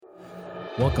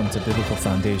Welcome to Biblical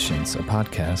Foundations, a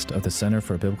podcast of the Center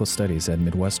for Biblical Studies at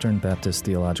Midwestern Baptist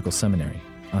Theological Seminary.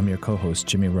 I'm your co-host,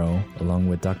 Jimmy Rowe, along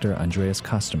with Dr. Andreas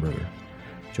Kostenberger.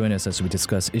 Join us as we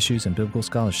discuss issues in biblical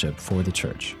scholarship for the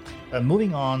church.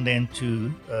 Moving on then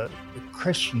to the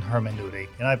Christian hermeneutic,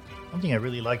 and one thing I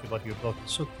really like about your book,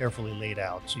 it's so carefully laid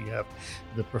out. So you have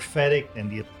the prophetic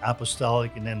and the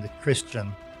apostolic and then the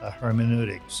Christian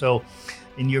hermeneutic. So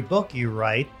in your book, you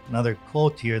write, another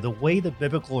quote here, the way the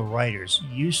biblical writers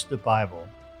use the Bible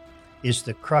is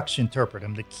the crux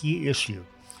interpretum, the key issue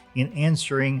in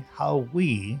answering how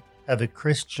we have a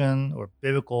Christian or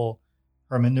biblical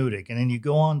hermeneutic. And then you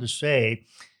go on to say,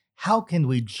 how can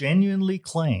we genuinely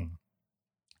claim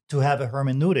to have a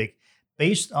hermeneutic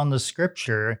based on the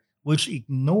scripture which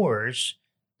ignores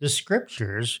the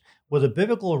scriptures where the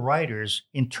biblical writers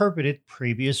interpreted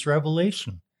previous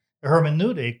revelation? A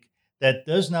hermeneutic that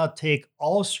does not take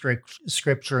all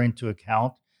scripture into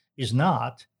account is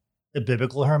not a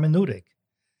biblical hermeneutic.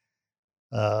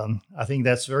 I think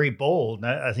that's very bold.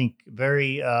 I think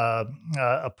very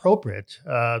appropriate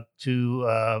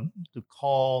to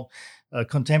call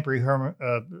contemporary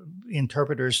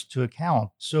interpreters to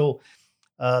account. So,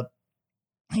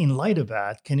 in light of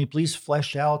that, can you please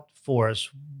flesh out for us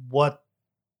what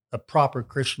a proper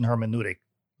Christian hermeneutic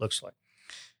looks like?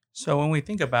 So, when we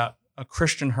think about a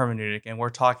Christian hermeneutic, and we're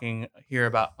talking here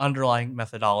about underlying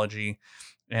methodology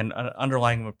and an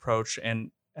underlying approach,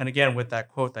 and again, with that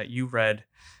quote that you read,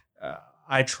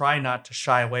 I try not to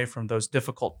shy away from those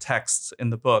difficult texts in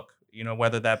the book,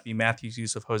 whether that be Matthew's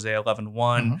use of Hosea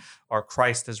 11:1 or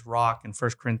Christ as rock in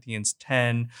 1 Corinthians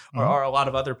 10, or a lot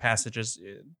of other passages.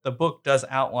 The book does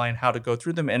outline how to go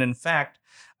through them. And in fact,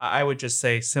 I would just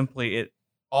say simply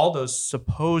all those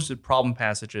supposed problem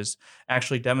passages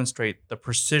actually demonstrate the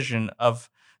precision of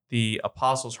the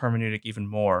apostles' hermeneutic even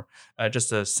more.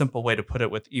 Just a simple way to put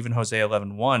it with even Hosea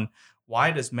 11:1,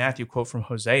 why does Matthew quote from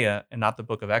Hosea and not the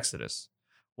book of Exodus?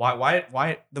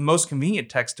 Why the most convenient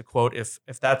text to quote, if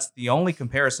that's the only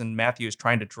comparison Matthew is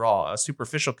trying to draw, a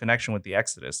superficial connection with the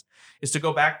Exodus, is to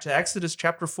go back to Exodus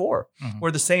chapter 4,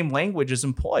 where the same language is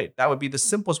employed. That would be the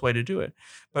simplest way to do it.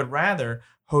 But rather,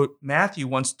 Matthew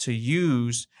wants to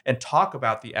use and talk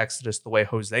about the Exodus the way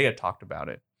Hosea talked about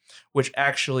it, which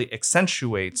actually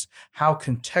accentuates how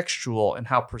contextual and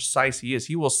how precise he is.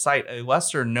 He will cite a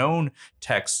lesser known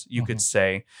text, you could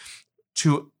say,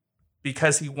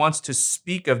 because he wants to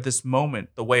speak of this moment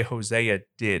the way Hosea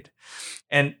did.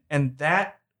 And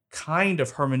that kind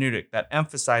of hermeneutic that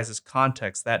emphasizes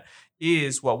context, that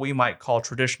is what we might call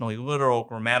traditionally literal,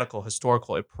 grammatical,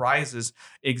 historical. It prizes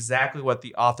exactly what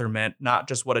the author meant, not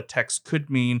just what a text could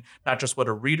mean, not just what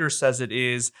a reader says it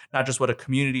is, not just what a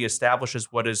community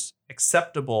establishes what is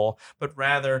acceptable, but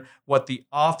rather what the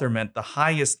author meant, the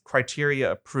highest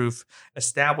criteria of proof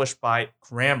established by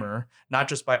grammar, not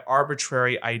just by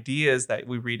arbitrary ideas that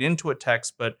we read into a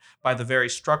text, but by the very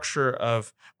structure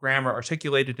of grammar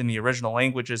articulated in the original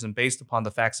languages and based upon the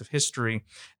facts of history.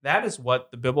 That is what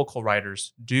the biblical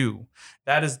writers do.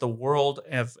 That is the world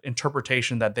of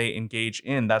interpretation that they engage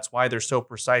in. That's why they're so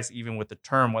precise, even with the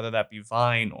term, whether that be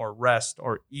vine or rest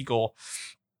or eagle.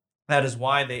 That is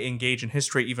why they engage in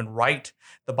history, even write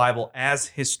the Bible as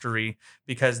history,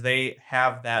 because they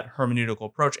have that hermeneutical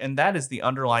approach. And that is the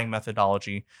underlying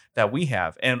methodology that we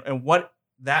have. And what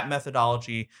that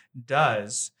methodology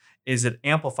does is it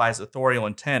amplifies authorial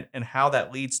intent, and how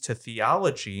that leads to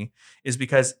theology is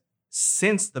because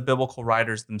since the biblical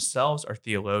writers themselves are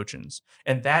theologians,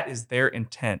 and that is their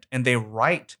intent, and they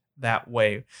write that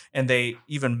way, and they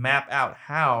even map out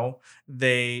how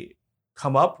they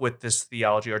come up with this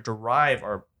theology or derive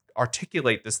or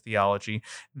articulate this theology,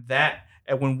 that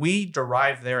when we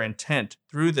derive their intent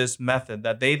through this method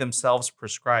that they themselves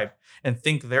prescribe and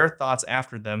think their thoughts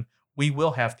after them, we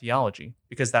will have theology,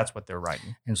 because that's what they're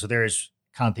writing. And so there is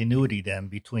continuity then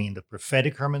between the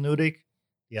prophetic hermeneutic,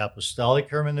 the apostolic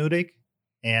hermeneutic,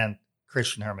 and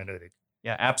Christian hermeneutic.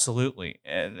 Yeah, absolutely.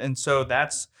 And so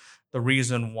that's the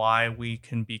reason why we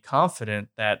can be confident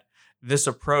that this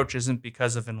approach isn't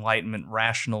because of Enlightenment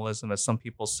rationalism, as some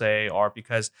people say, or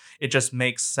because it just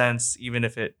makes sense, even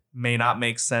if it may not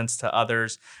make sense to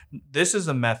others. This is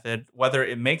a method, whether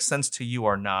it makes sense to you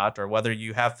or not, or whether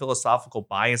you have philosophical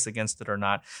bias against it or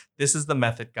not, this is the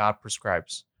method God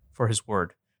prescribes for his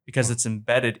word, because it's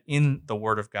embedded in the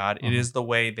word of God. It is the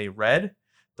way they read,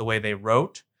 the way they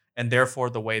wrote, and therefore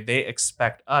the way they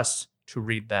expect us to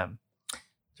read them.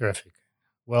 Terrific.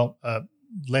 Well,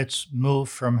 let's move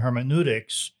from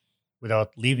hermeneutics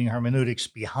without leaving hermeneutics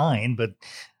behind, but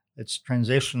let's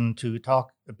transition to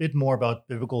talk a bit more about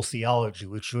biblical theology,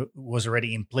 which was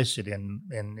already implicit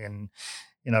in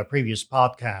in our previous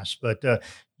podcast, but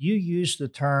you use the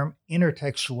term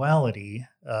intertextuality,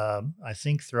 I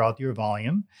think, throughout your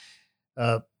volume.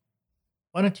 Uh,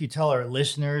 why don't you tell our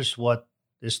listeners what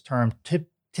this term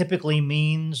typically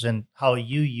means and how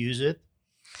you use it?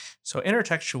 So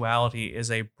intertextuality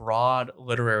is a broad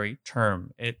literary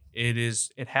term. It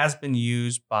has been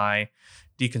used by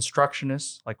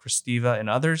deconstructionists like Christiva and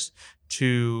others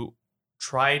to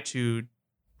try to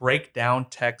break down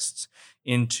texts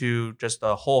into just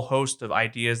a whole host of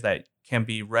ideas that can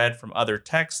be read from other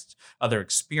texts, other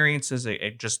experiences.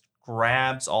 It just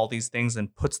grabs all these things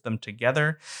and puts them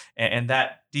together. And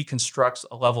that deconstructs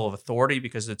a level of authority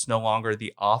because it's no longer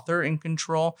the author in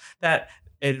control.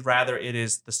 It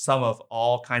is the sum of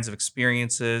all kinds of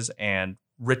experiences and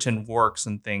written works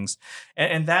and things.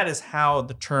 And that is how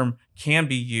the term can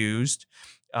be used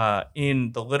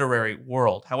in the literary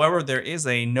world. However, there is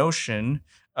a notion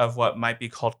of what might be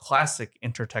called classic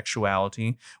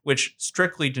intertextuality, which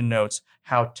strictly denotes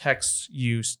how texts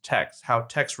use text, how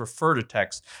texts refer to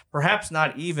text, perhaps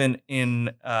not even in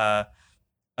a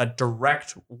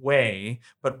direct way,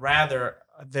 but rather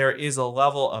there is a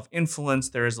level of influence,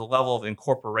 there is a level of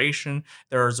incorporation,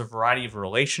 there is a variety of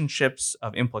relationships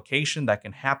of implication that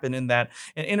can happen in that,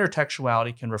 and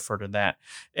intertextuality can refer to that.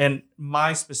 And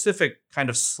my specific kind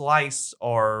of slice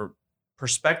or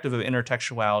perspective of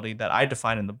intertextuality that I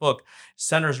define in the book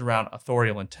centers around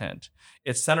authorial intent.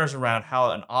 It centers around how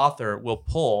an author will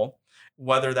pull,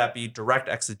 whether that be direct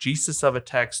exegesis of a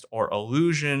text or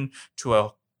allusion to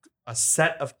a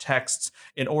set of texts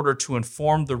in order to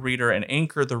inform the reader and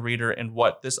anchor the reader in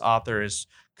what this author is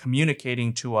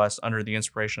communicating to us under the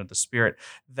inspiration of the Spirit.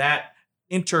 That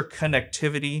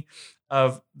interconnectivity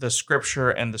of the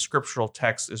scripture and the scriptural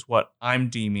text is what I'm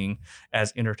deeming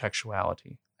as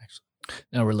intertextuality.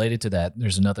 Now, related to that,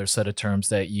 there's another set of terms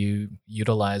that you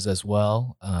utilize as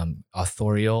well,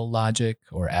 authorial logic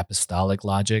or apostolic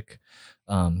logic.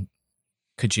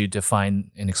 Could you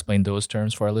define and explain those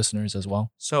terms for our listeners as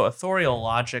well? So authorial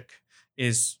logic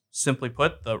is, simply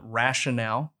put, the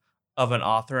rationale of an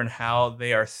author and how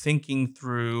they are thinking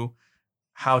through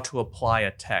how to apply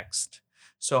a text.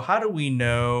 So how do we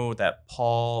know that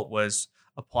Paul was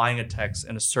applying a text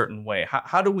in a certain way?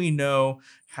 How do we know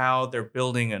how they're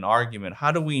building an argument?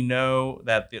 How do we know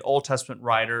that the Old Testament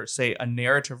writer, say a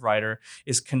narrative writer,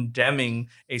 is condemning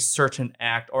a certain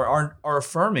act or are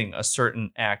affirming a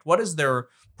certain act? What is their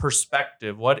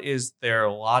perspective? What is their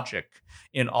logic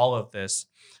in all of this?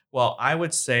 Well, I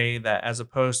would say that as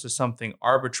opposed to something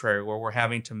arbitrary where we're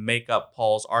having to make up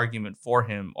Paul's argument for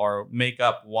him or make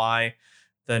up why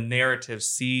the narrative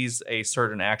sees a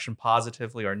certain action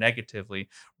positively or negatively.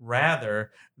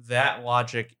 Rather, that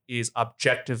logic is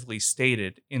objectively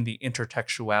stated in the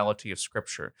intertextuality of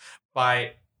Scripture.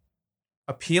 By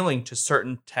appealing to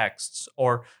certain texts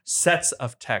or sets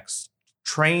of texts,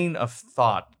 train of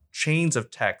thought, chains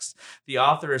of text, the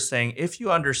author is saying, if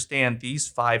you understand these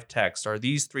 5 texts or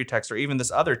these 3 texts or even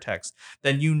this other text,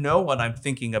 then you know what I'm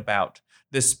thinking about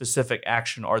this specific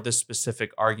action or this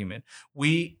specific argument.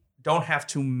 We don't have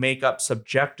to make up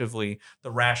subjectively the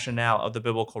rationale of the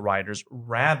biblical writers.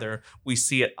 Rather, we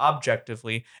see it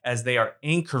objectively as they are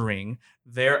anchoring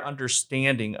their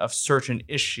understanding of certain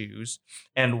issues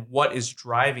and what is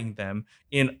driving them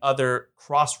in other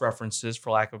cross-references,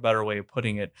 for lack of a better way of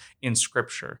putting it, in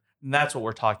Scripture. And that's what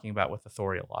we're talking about with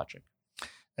authorial logic.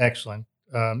 Excellent.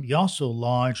 You also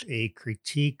launched a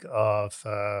critique of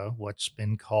what's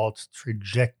been called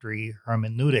trajectory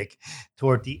hermeneutic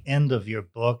toward the end of your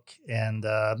book, and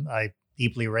I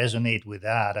deeply resonate with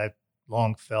that. I've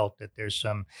long felt that there's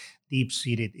some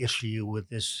deep-seated issue with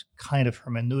this kind of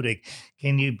hermeneutic.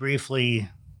 Can you briefly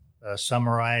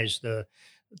summarize the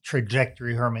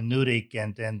trajectory hermeneutic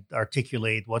and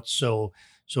articulate what's so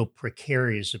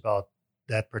precarious about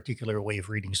that particular way of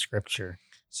reading Scripture?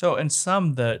 So in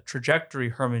sum, the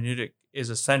trajectory hermeneutic is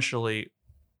essentially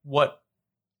what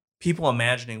people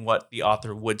imagining what the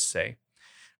author would say.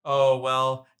 Oh,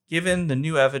 well, given the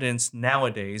new evidence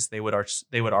nowadays, they would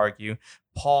argue,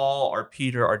 Paul or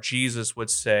Peter or Jesus would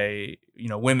say,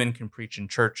 women can preach in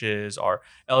churches, or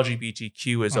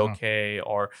LGBTQ is okay,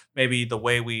 or maybe the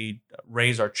way we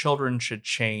raise our children should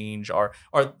change, or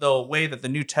the way that the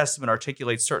New Testament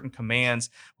articulates certain commands.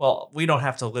 Well, we don't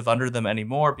have to live under them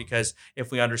anymore, because if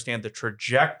we understand the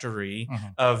trajectory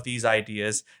of these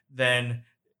ideas, then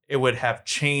it would have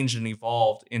changed and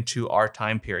evolved into our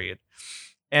time period.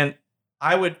 And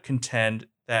I would contend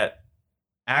that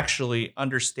actually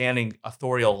understanding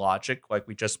authorial logic, like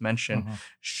we just mentioned,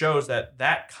 shows that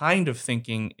that kind of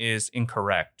thinking is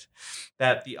incorrect.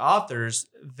 That the authors,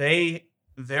 they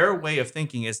their way of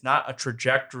thinking is not a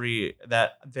trajectory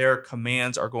that their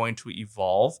commands are going to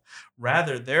evolve.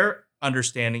 Rather, their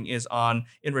understanding is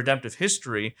in redemptive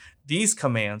history, these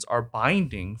commands are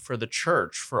binding for the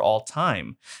church for all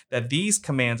time. That these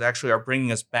commands actually are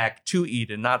bringing us back to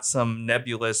Eden, not some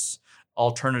nebulous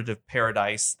alternative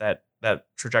paradise that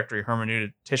trajectory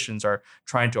hermeneuticians are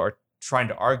trying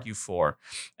to argue for.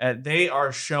 They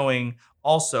are showing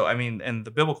also, and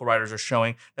the biblical writers are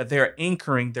showing that they are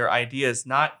anchoring their ideas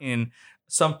not in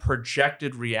some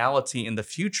projected reality in the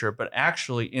future, but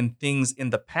actually in things in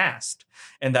the past,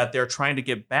 and that they're trying to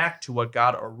get back to what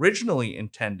God originally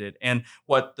intended and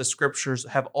what the scriptures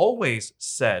have always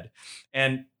said.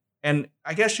 And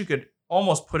I guess you could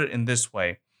almost put it in this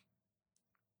way,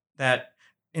 that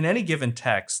in any given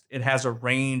text, it has a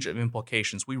range of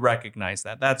implications. We recognize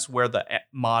that. That's where the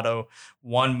motto,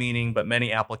 one meaning but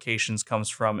many applications, comes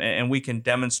from. And we can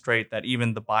demonstrate that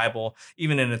even the Bible,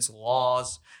 even in its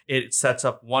laws, it sets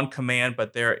up one command,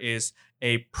 but there is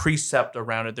a precept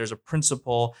around it. There's a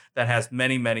principle that has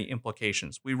many, many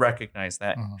implications. We recognize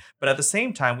that. But at the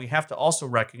same time, we have to also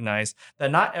recognize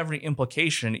that not every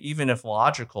implication, even if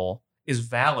logical, is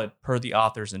valid per the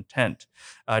author's intent.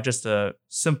 Just a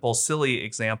simple, silly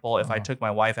example. If I took my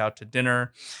wife out to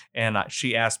dinner and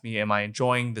she asked me, am I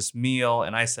enjoying this meal?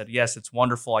 And I said, yes, it's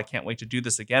wonderful. I can't wait to do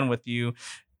this again with you.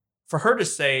 For her to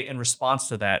say in response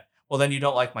to that, well, then you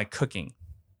don't like my cooking.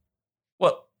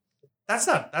 Well, that's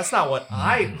not what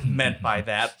I meant by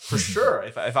that, for sure.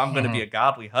 If I'm going to be a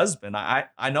godly husband,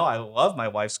 I know I love my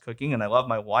wife's cooking and I love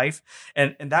my wife.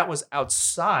 And that was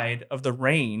outside of the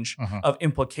range of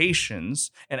implications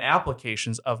and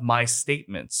applications of my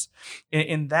statements.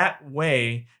 In that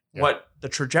way, what the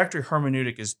trajectory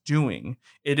hermeneutic is doing,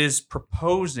 it is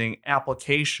proposing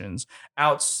applications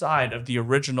outside of the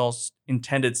original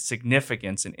intended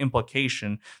significance and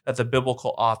implication that the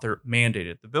biblical author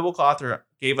mandated. The biblical author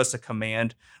gave us a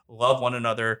command: love one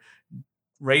another,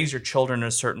 raise your children in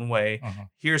a certain way.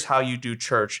 Here's how you do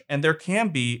church. And there can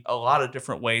be a lot of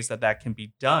different ways that can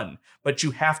be done, but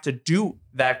you have to do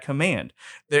that command.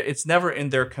 It's never in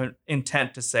their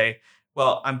intent to say,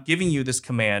 well, I'm giving you this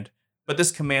command, but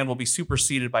this command will be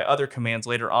superseded by other commands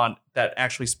later on that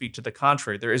actually speak to the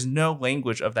contrary. There is no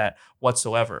language of that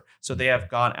whatsoever. So they have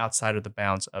gone outside of the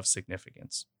bounds of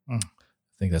significance. I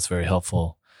think that's very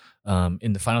helpful.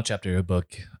 In the final chapter of your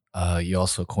book, you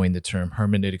also coined the term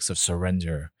hermeneutics of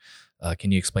surrender.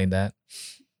 Can you explain that?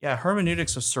 Yeah,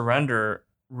 hermeneutics of surrender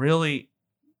really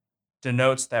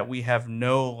denotes that we have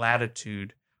no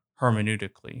latitude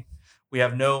hermeneutically. We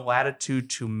have no latitude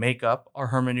to make up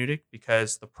our hermeneutic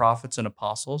because the prophets and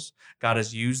apostles, God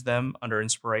has used them under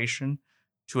inspiration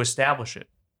to establish it.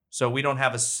 So we don't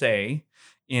have a say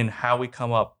in how we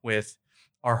come up with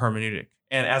our hermeneutic.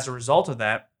 And as a result of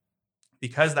that,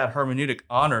 because that hermeneutic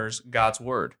honors God's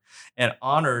word and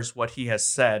honors what he has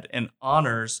said and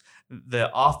honors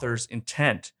the author's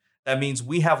intent, that means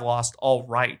we have lost all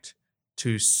right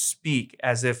to speak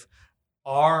as if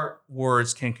our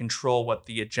words can control what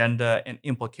the agenda and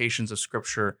implications of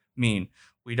Scripture mean.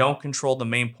 We don't control the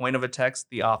main point of a text,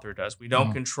 the author does. We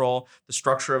don't control the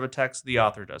structure of a text, the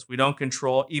author does. We don't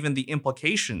control even the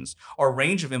implications or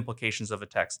range of implications of a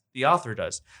text, the author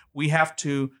does. We have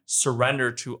to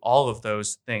surrender to all of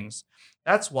those things.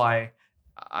 That's why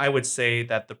I would say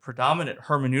that the predominant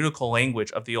hermeneutical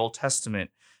language of the Old Testament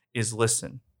is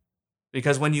listen.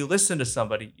 Because when you listen to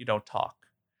somebody, you don't talk.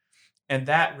 And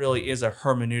that really is a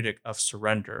hermeneutic of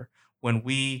surrender. When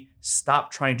we stop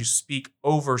trying to speak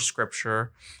over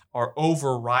Scripture or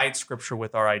override Scripture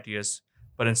with our ideas,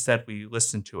 but instead we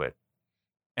listen to it.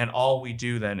 And all we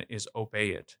do then is obey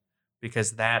it,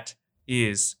 because that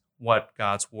is what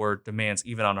God's word demands,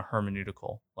 even on a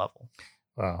hermeneutical level.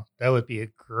 Wow, that would be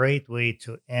a great way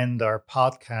to end our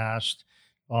podcast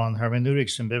on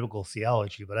hermeneutics and biblical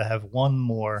theology. But I have one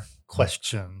more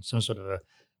question, some sort of a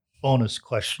bonus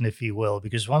question, if you will,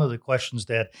 because one of the questions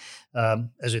that,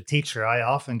 as a teacher, I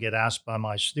often get asked by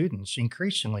my students,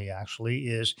 increasingly actually,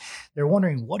 is they're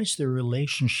wondering, what is the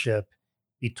relationship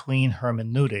between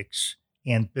hermeneutics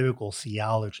and biblical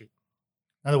theology?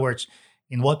 In other words,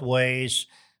 in what ways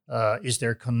is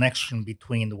there a connection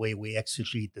between the way we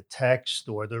exegete the text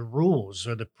or the rules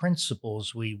or the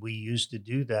principles we use to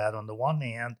do that on the one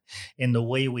hand, and the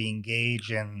way we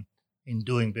engage in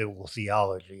doing biblical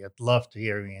theology? I'd love to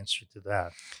hear your answer to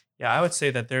that. Yeah, I would say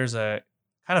that there's a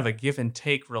kind of a give and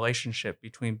take relationship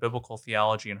between biblical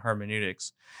theology and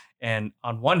hermeneutics. And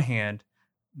on one hand,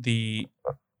 the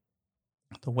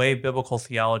way biblical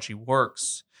theology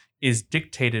works is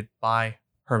dictated by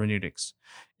hermeneutics.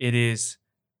 It is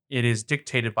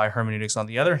dictated by hermeneutics. On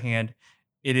the other hand,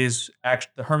 it is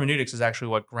actually, the hermeneutics is actually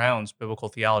what grounds biblical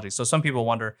theology. So some people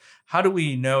wonder, how do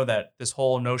we know that this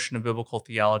whole notion of biblical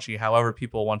theology, however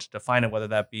people want to define it, whether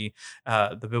that be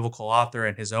the biblical author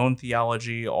and his own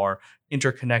theology or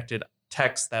interconnected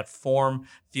texts that form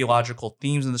theological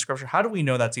themes in the scripture, how do we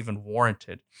know that's even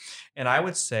warranted? And I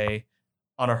would say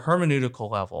on a hermeneutical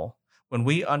level, when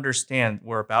we understand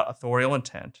we're about authorial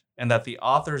intent and that the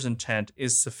author's intent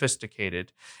is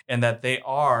sophisticated and that they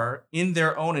are, in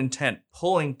their own intent,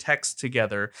 pulling texts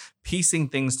together, piecing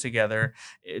things together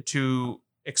to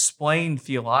explain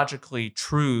theologically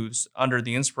truths under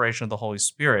the inspiration of the Holy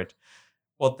Spirit,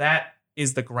 well, that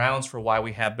is the grounds for why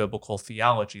we have biblical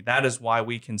theology. That is why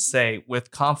we can say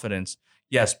with confidence,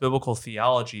 yes, biblical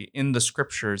theology in the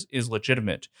scriptures is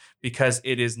legitimate, because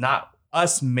it is not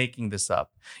us making this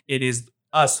up. It is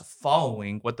us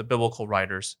following what the biblical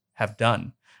writers have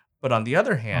done. But on the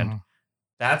other hand,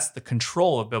 that's the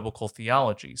control of biblical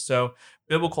theology. So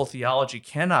biblical theology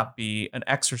cannot be an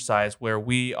exercise where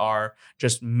we are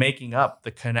just making up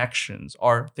the connections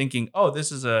or thinking, oh,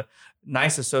 this is a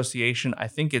nice association, I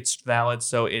think it's valid,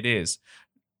 so it is.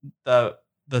 The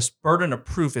burden of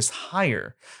proof is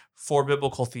higher for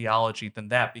biblical theology than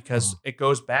that, because it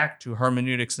goes back to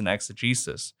hermeneutics and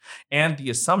exegesis and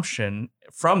the assumption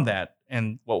from that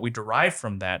and what we derive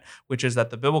from that, which is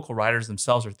that the biblical writers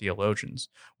themselves are theologians.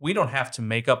 We don't have to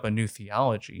make up a new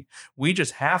theology. We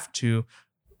just have to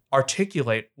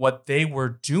articulate what they were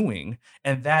doing,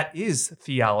 and that is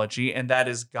theology, and that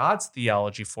is God's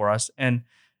theology for us, and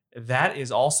that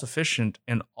is all sufficient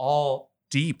and all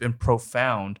deep and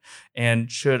profound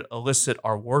and should elicit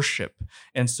our worship.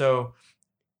 And so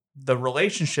the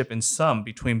relationship in sum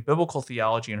between biblical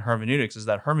theology and hermeneutics is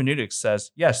that hermeneutics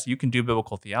says, yes, you can do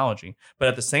biblical theology, but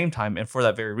at the same time, and for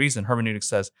that very reason, hermeneutics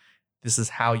says, this is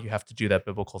how you have to do that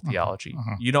biblical theology.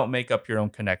 You don't make up your own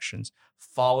connections.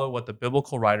 Follow what the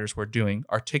biblical writers were doing,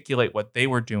 articulate what they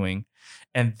were doing,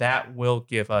 and that will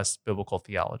give us biblical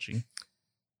theology.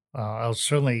 I'll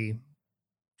certainly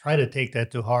try to take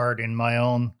that to heart in my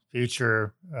own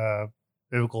future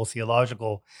biblical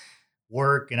theological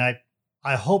work. And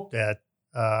I hope that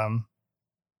a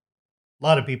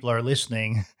lot of people are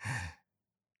listening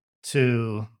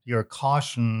to your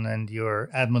caution and your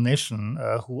admonition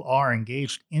who are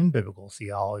engaged in biblical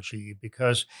theology,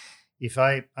 because if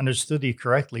I understood you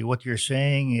correctly, what you're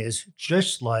saying is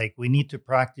just like we need to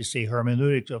practice a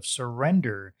hermeneutic of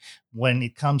surrender when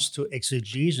it comes to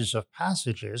exegesis of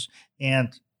passages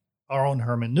and our own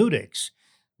hermeneutics,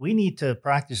 we need to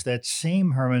practice that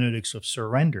same hermeneutics of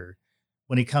surrender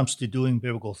when it comes to doing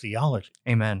biblical theology.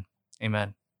 Amen.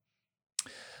 Amen.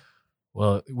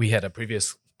 Well, we had a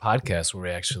previous podcast where we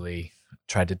actually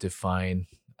tried to define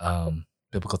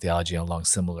biblical theology along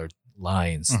similar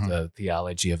lines, the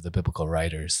theology of the biblical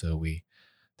writers. So we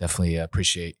definitely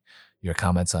appreciate your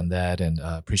comments on that and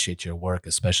appreciate your work.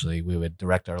 Especially, we would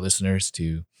direct our listeners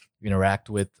to interact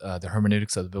with the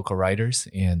hermeneutics of the biblical writers.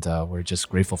 And we're just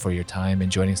grateful for your time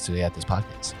and joining us today at this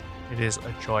podcast. It is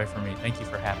a joy for me. Thank you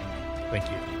for having me. Thank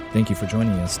you. Thank you for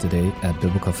joining us today at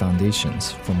Biblical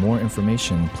Foundations. For more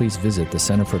information, please visit the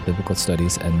Center for Biblical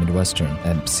Studies at Midwestern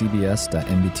at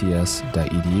cbs.mbts.edu.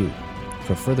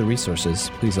 For further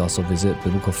resources, please also visit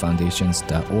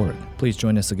biblicalfoundations.org. Please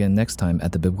join us again next time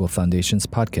at the Biblical Foundations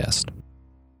podcast.